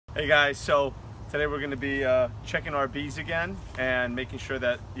Hey guys, so today we're going to be checking our bees again and making sure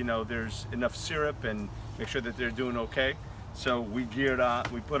that there's enough syrup and make sure that they're doing okay. So we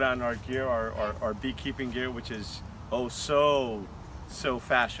put on our gear, our beekeeping gear, which is so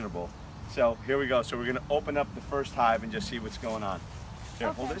fashionable. So here we go. So we're going to open up the first hive and just see what's going on. Here,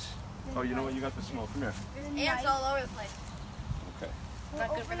 Okay. hold this. Oh, you know what? You got the smoke. Come here. Ants all over the place. Okay.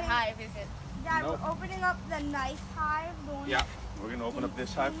 Not good for the hive, is it? Dad, Nope. we're opening up the nice hive. The one Yeah. We're going to open up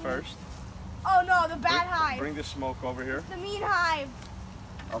this hive first. Oh no, the bad hive. Bring the smoke over here. The mean hive.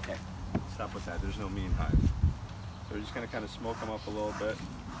 Okay. Stop with that. There's no mean hive. So we're just going to kind of smoke them up a little bit.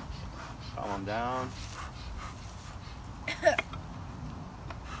 Calm them down. Here,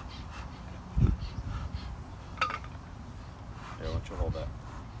 why don't you hold that?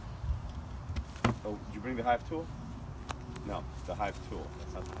 Oh, did you bring the hive tool? No, the hive tool.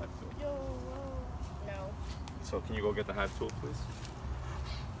 That's not the hive tool. No. So can you go get the hive tool, please?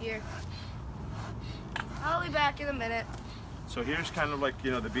 Here. I'll be back in a minute. So here's kind of like,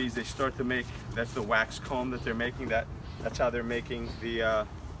 the bees, they start to make, that's the wax comb that they're making. That's how they're making their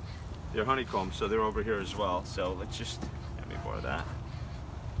honeycomb. So they're over here as well. So let's just, let me more of that.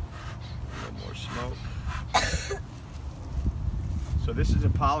 A little more smoke. So this is a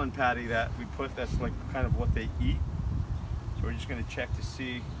pollen patty that we put, that's like kind of what they eat. So we're just gonna check to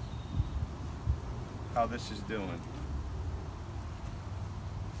see how this is doing.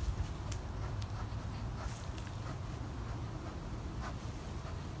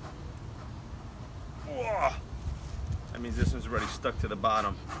 Whoa. That means this one's already stuck to the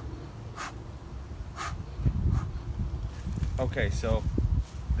bottom. Okay, so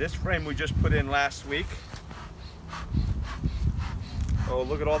this frame we just put in last week. Oh,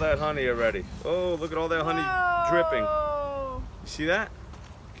 look at all that honey already. Oh, look at all that honey dripping. You see that?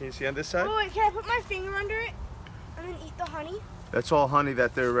 Can you see on this side? Oh wait, can I put my finger under it and then eat the honey? That's all honey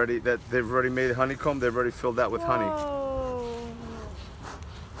that they've already made honeycomb. They've already filled that with honey.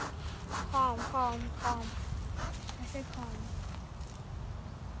 Calm. I said calm.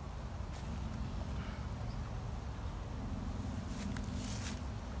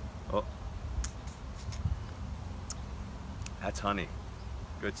 Oh, that's honey.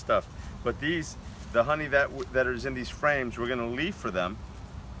 Good stuff. But the honey that is in these frames, we're going to leave for them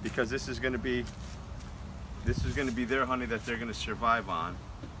because this is going to be their honey that they're going to survive on.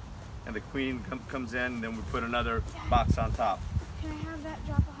 And the queen comes in, and then we put another box on top. Can I have that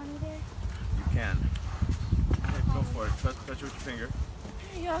drop of honey there? You can. Okay, go for it. Touch it with your finger.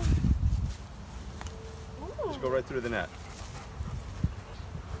 There you go. Ooh. Just go right through the net.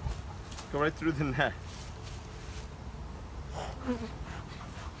 Go right through the net.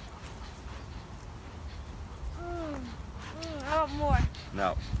 I want more.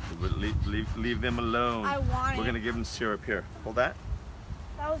 No, leave them alone. I want We're it. going to give them syrup here. Hold that.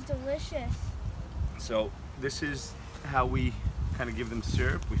 That was delicious. So this is how we kind of give them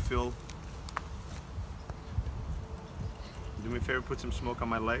syrup. We fill. Do me a favor, put some smoke on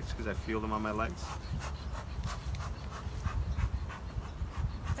my legs because I feel them on my legs.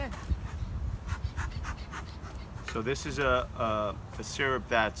 So this is a syrup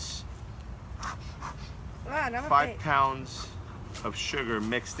that's 5 pounds of sugar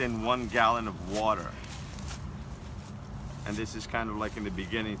mixed in 1 gallon of water. And this is kind of like in the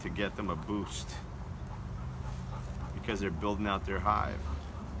beginning to get them a boost because they're building out their hive.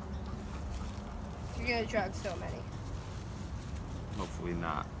 You're gonna drug so many. Hopefully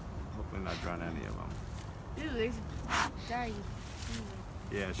not. Hopefully not drown any of them. Ooh, there's dying.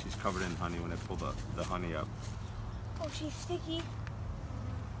 Yeah, she's covered in honey when I pull the honey up. Oh, she's sticky.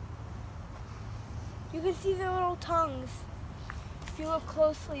 You can see their little tongues. If you look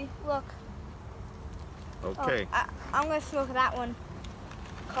closely, look. Okay. Oh, I'm gonna smoke that one.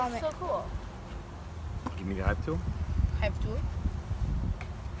 Calm it. So cool. Give me the hive tool. Hive tool.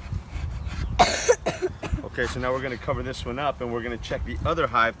 Okay, so now we're going to cover this one up and we're going to check the other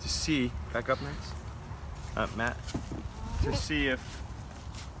hive to see, back up next, Matt, to see if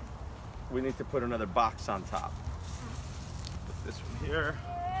we need to put another box on top. Put this one here.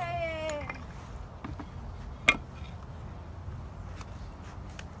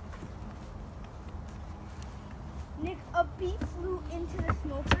 Nick, a bee flew into the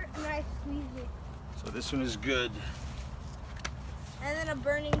smoker and I squeezed it. So this one is good. And then a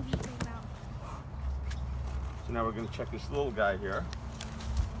burning bee came out. So now we're going to check this little guy here.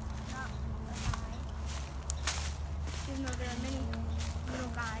 Not a guy. Even though there are many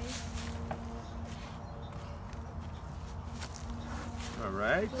little guys. All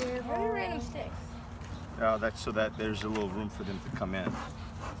right. Very random sticks. That's so that there's a little room for them to come in.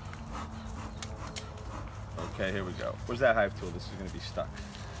 Okay, here we go. Where's that hive tool? This is going to be stuck.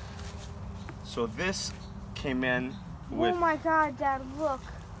 So this came in with. Oh my God, Dad, look.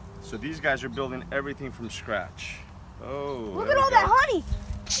 So these guys are building everything from scratch. Oh, Look there at we all go. that honey.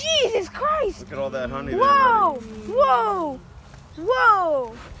 Jesus Christ. Look at all that honey Whoa, there, whoa,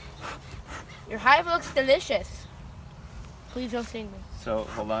 whoa. Your hive looks delicious. Please don't sting me. buddy. So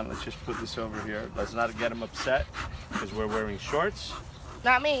hold on, let's just put this over here. Let's not get them upset because we're wearing shorts.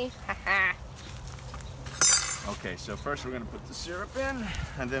 Not me. Haha. Okay, so first we're gonna put the syrup in,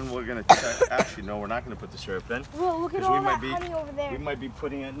 and then we're gonna check. Actually, no, we're not gonna put the syrup in. Whoa, look at 'Cause we all might that be- honey over there. We might be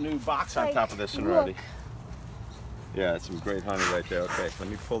putting a new box on Like, top of this one look. already. Yeah, that's some great honey right there. Okay, let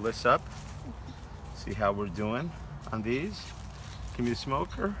me pull this up. See how we're doing on these. Give me the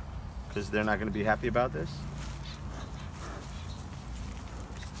smoker, because they're not gonna be happy about this.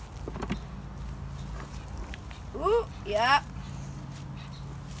 Ooh, yeah.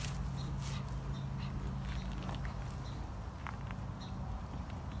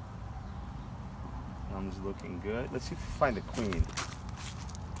 Thumb's looking good. Let's see if we find the queen. Let's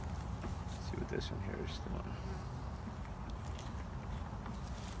see what this one here is doing.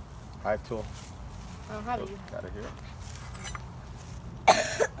 Hive tool. I don't have Oh, you. got it here.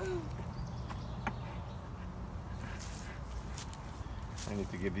 I need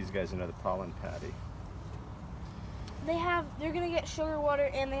to give these guys another pollen patty. They're gonna get sugar water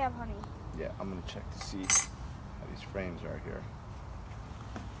and they have honey. Yeah, I'm gonna check to see how these frames are here.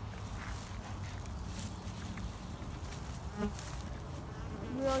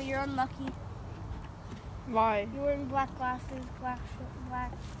 Will, you're unlucky. Why? You're wearing black glasses,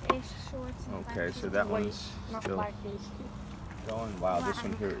 black-ish shorts. And black Okay, so shoes. that White, one's not still black days. going. Wow, this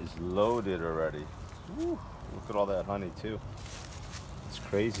one here is loaded already. Woo, look at all that honey too. It's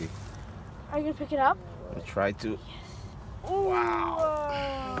crazy. Are you gonna pick it up? I tried to.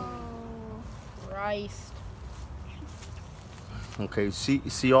 Wow. Christ. Okay,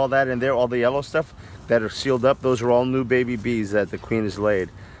 see all that in there, all the yellow stuff that are sealed up. Those are all new baby bees that the queen has laid.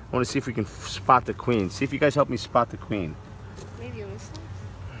 I want to see if we can spot the queen. See if you guys help me spot the queen. Maybe you missed it.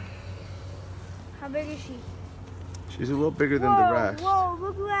 How big is she? She's a little bigger than Whoa, the rest. whoa,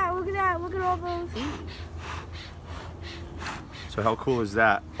 look at that, look at that, look at all those. So how cool is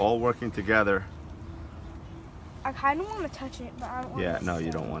that? All working together. I kind of want to touch it, but I don't want Yeah, to. no,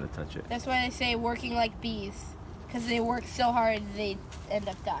 you don't want to touch it. That's why they say working like bees. Because they work so hard, they end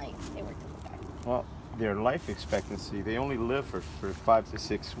up dying. They work till they die. Well, their life expectancy, they only live for 5 to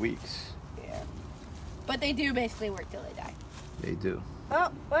 6 weeks. Yeah. But they do basically work till they die. They do.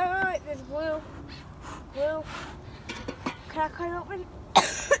 Oh, wait, there's blue. Blue. Can I cut it open?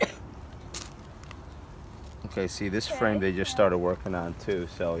 Okay, see this frame they just started working on too.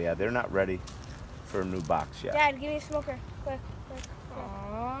 So yeah, they're not ready for a new box yet. Dad, give me a smoker. Quick, quick.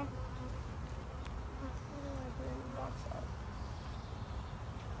 Aww.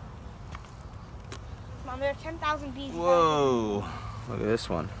 Mom, there are 10,000 bees. Whoa! Look at this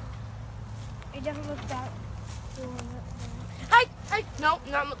one. It doesn't look that. Hey! No,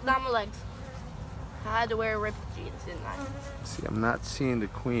 not my legs. I had to wear ripped jeans, didn't I? See, I'm not seeing the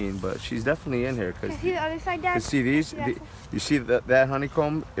queen, but she's definitely in here Can because I see the other side, Dad? see these. Yes. You see that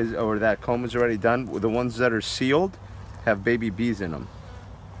honeycomb is, or that comb is already done. The ones that are sealed have baby bees in them.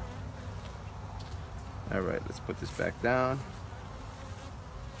 All right, let's put this back down.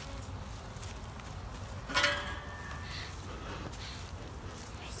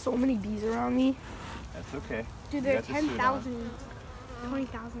 So many bees around me. That's okay. Dude, You there are got the suit on. 10,000,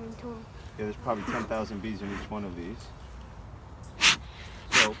 20,000 in total. Yeah, there's probably 10,000 bees in each one of these.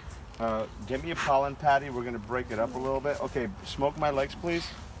 So, get me a pollen patty. We're gonna break it up a little bit. Okay, smoke my legs, please.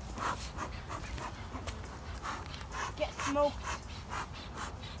 Get smoked.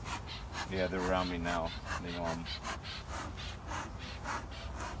 Yeah, they're around me now. They know I'm.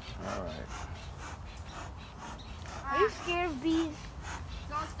 All right. Are you scared of bees?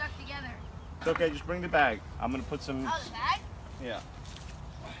 It's all stuck together. It's okay. Just bring the bag. I'm gonna put some. Oh, the bag? Yeah.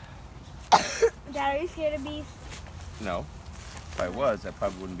 Dad, are you scared of bees? No. If I was, I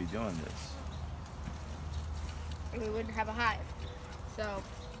probably wouldn't be doing this. We wouldn't have a hive. So,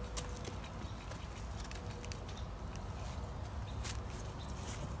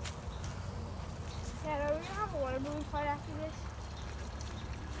 Dad, are we gonna have a water balloon fight after this?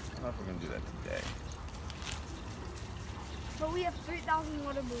 I don't know if we're gonna do that today. But we have 3,000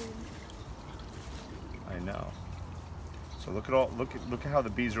 water balloons. I know. So look at how the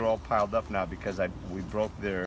bees are all piled up now because we broke their